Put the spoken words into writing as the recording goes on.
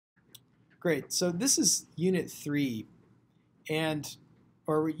Great. So this is Unit 3,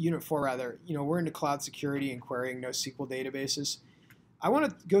 or Unit 4 rather. We're into cloud security and querying NoSQL databases. I want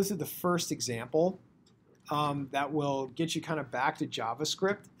to go through the first example that will get you kind of back to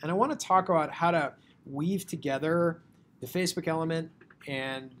JavaScript, and I want to talk about how to weave together the Facebook element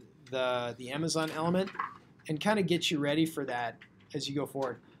and the Amazon element, and kind of get you ready for that as you go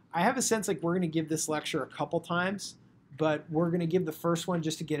forward. I have a sense like we're going to give this lecture a couple times, but we're going to give the first one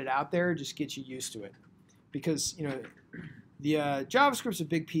just to get it out there, just get you used to it. Because the JavaScript's a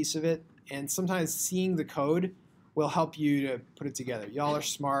big piece of it, and sometimes seeing the code will help you to put it together. Y'all are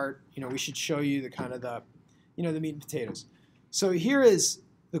smart. We should show you the kind of the meat and potatoes. So here is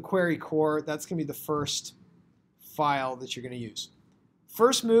the query core. That's going to be the first file that you're going to use.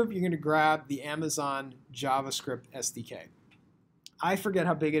 First move, you're going to grab the Amazon JavaScript SDK. I forget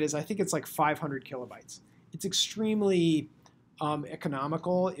how big it is. I think it's like 500 kilobytes. It's extremely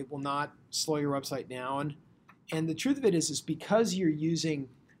economical. It will not slow your website down. And the truth of it is because you're using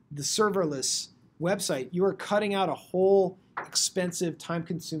the serverless website, you are cutting out a whole expensive,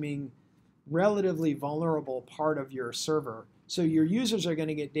 time-consuming, relatively vulnerable part of your server. So your users are going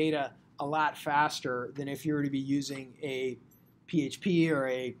to get data a lot faster than if you were to be using a PHP or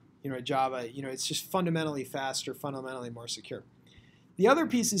a Java. It's just fundamentally faster, fundamentally more secure. The other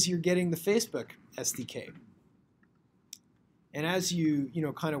piece is you're getting the Facebook SDK. And as you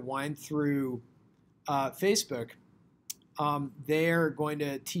kind of wind through Facebook, they're going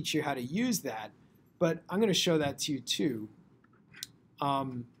to teach you how to use that. But I'm going to show that to you too.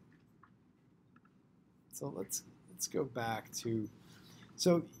 So let's go back to.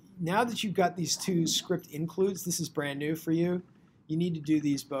 So now that you've got these two script includes, this is brand new for you. You need to do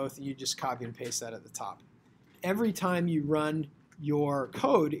these both, and you just copy and paste that at the top. Every time you run your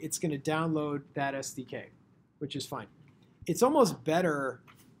code, it's going to download that SDK, which is fine. It's almost better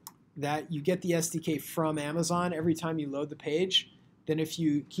that you get the SDK from Amazon every time you load the page than if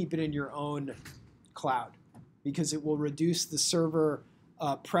you keep it in your own cloud, because it will reduce the server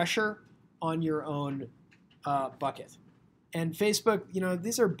pressure on your own bucket. And Facebook,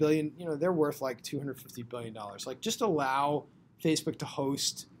 these are billion, they're worth like $250 billion. Like, just allow Facebook to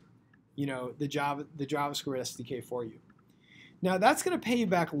host, the JavaScript SDK for you. Now, that's going to pay you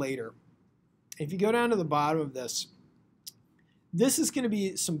back later. If you go down to the bottom of this, this is going to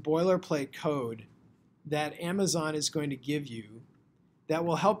be some boilerplate code that Amazon is going to give you that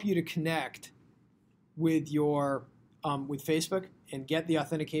will help you to connect with your with Facebook and get the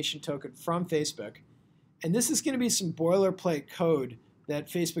authentication token from Facebook. And this is going to be some boilerplate code that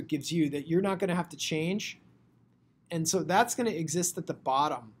Facebook gives you that you're not going to have to change. And so that's going to exist at the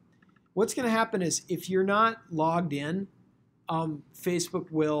bottom. What's going to happen is if you're not logged in, Facebook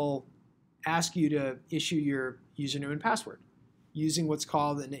will ask you to issue your username and password using what's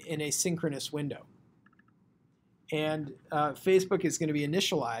called an asynchronous window. And Facebook is going to be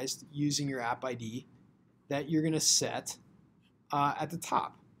initialized using your app ID that you're going to set at the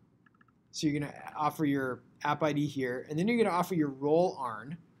top. So you're going to offer your app ID here, and then you're going to offer your role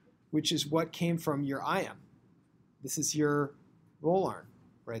ARN, which is what came from your IAM. This is your role ARN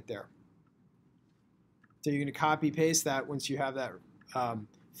right there. So you're going to copy paste that once you have that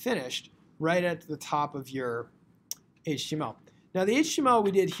finished right at the top of your HTML. Now the HTML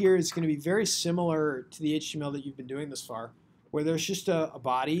we did here is going to be very similar to the HTML that you've been doing this far, where there's just a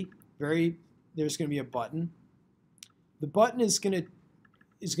body. There's going to be a button. The button is going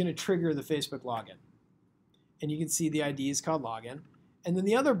to trigger the Facebook login, and you can see the ID is called login. And then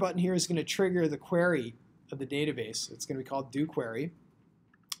the other button here is going to trigger the query of the database. It's going to be called doQuery.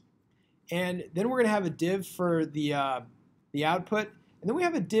 And then we're going to have a div for the output. And then we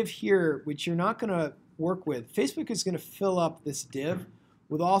have a div here, which you're not going to work with. Facebook is going to fill up this div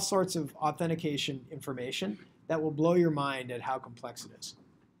with all sorts of authentication information that will blow your mind at how complex it is.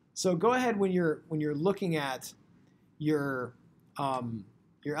 So go ahead when you're looking at your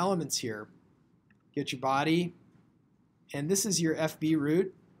elements here, get your body, and this is your FB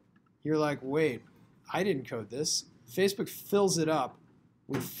root. You're like, wait, I didn't code this. Facebook fills it up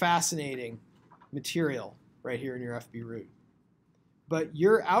with fascinating material right here in your FB root. But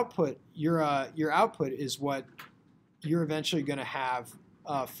your output is what you're eventually going to have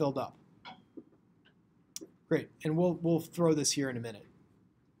filled up. Great, and we'll throw this here in a minute.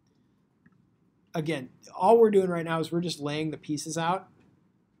 Again, all we're doing right now is we're just laying the pieces out.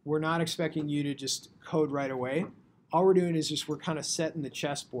 We're not expecting you to just code right away. All we're doing is just we're kind of setting the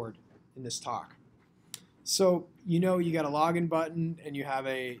chessboard in this talk. So you got a login button and you have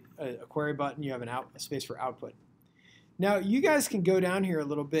a query button. You have a space for output. Now you guys can go down here a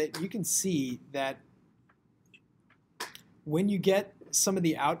little bit. You can see that when you get some of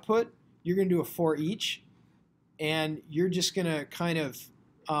the output, you're going to do a for each, and you're just going to kind of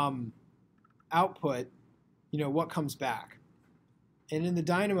output, what comes back. And in the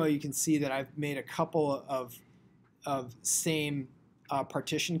Dynamo, you can see that I've made a couple of same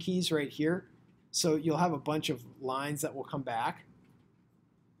partition keys right here. So you'll have a bunch of lines that will come back.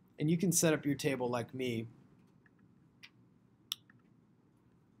 And you can set up your table like me.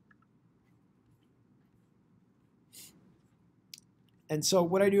 And so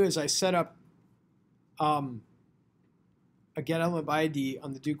what I do is I set up a getElementById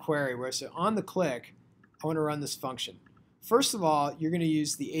on the do query where I say on the click, I want to run this function. First of all, you're going to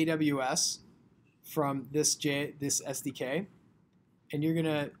use the AWS from this SDK, and you're going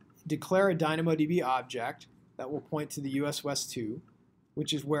to declare a dynamodb object that will point to the US West 2,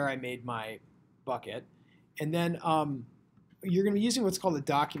 which is where I made my bucket. And then you're going to be using what's called a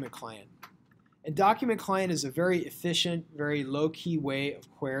document client. And document client is a very efficient, very low-key way of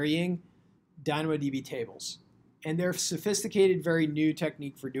querying DynamoDB tables. And they're a sophisticated, very new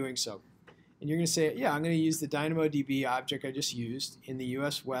technique for doing so. And you're going to say, yeah, I'm going to use the DynamoDB object I just used in the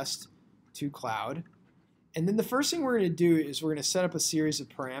US West 2 cloud. And then the first thing we're going to do is we're going to set up a series of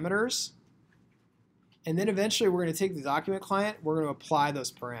parameters. And then eventually we're going to take the document client, we're going to apply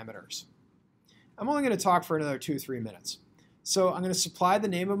those parameters. I'm only going to talk for another 2 or 3 minutes. So I'm going to supply the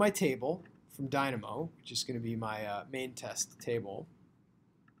name of my table from Dynamo, which is going to be my main test table.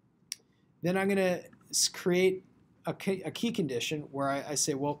 Then I'm going to create a key condition where I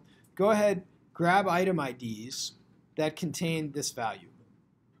say, well, go ahead, grab item IDs that contain this value.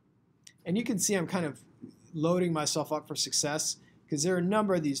 And you can see I'm kind of loading myself up for success because there are a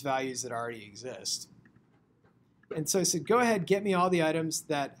number of these values that already exist. And so I said, go ahead, get me all the items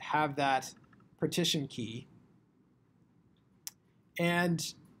that have that partition key.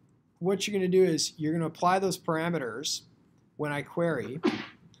 And what you're going to do is you're going to apply those parameters when I query.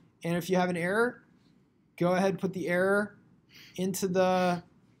 And if you have an error, go ahead and put the error into the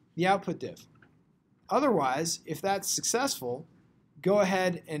output div. Otherwise, if that's successful, go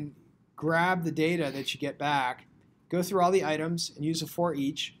ahead and grab the data that you get back, go through all the items, and use a for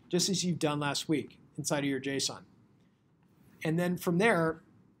each, just as you've done last week inside of your JSON. And then from there,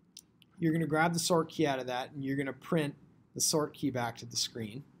 you're going to grab the sort key out of that, and you're going to print the sort key back to the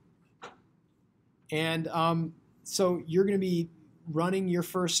screen. And so you're going to be running your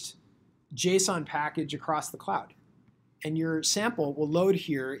first JSON package across the cloud. And your sample will load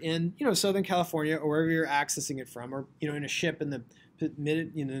here in Southern California or wherever you're accessing it from, or in a ship in the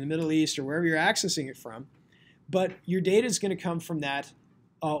Middle East or wherever you're accessing it from. But your data is going to come from that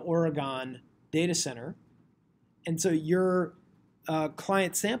Oregon data center. And so your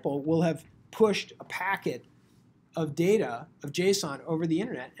client sample will have pushed a packet of data, of JSON, over the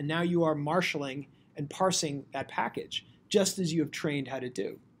internet. And now you are marshaling and parsing that package, just as you have trained how to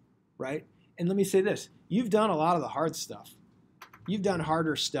do, right? And let me say this. You've done a lot of the hard stuff. You've done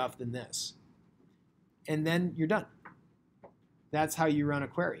harder stuff than this. And then you're done. That's how you run a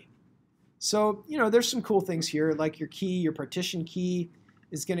query. So, there's some cool things here, like your key, your partition key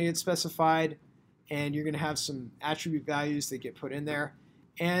is going to get specified, and you're going to have some attribute values that get put in there.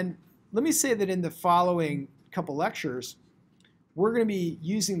 And let me say that in the following couple lectures, we're going to be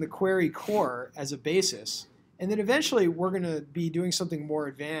using the query core as a basis, and then eventually we're going to be doing something more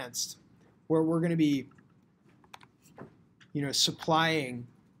advanced where we're going to be supplying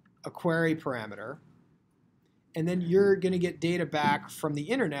a query parameter, and then you're going to get data back from the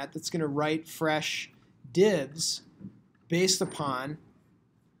internet that's going to write fresh divs based upon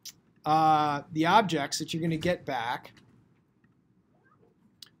the objects that you're going to get back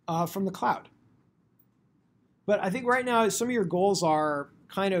from the cloud. But I think right now some of your goals are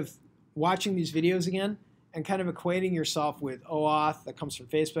kind of watching these videos again and kind of equating yourself with OAuth that comes from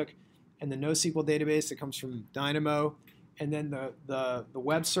Facebook and the NoSQL database that comes from Dynamo, and then the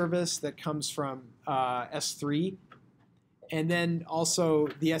web service that comes from S3, and then also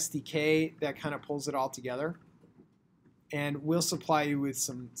the SDK that kind of pulls it all together. And we'll supply you with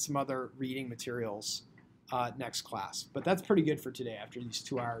some other reading materials next class. But that's pretty good for today after these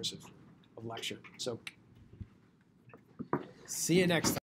 2 hours of lecture. So see you next time.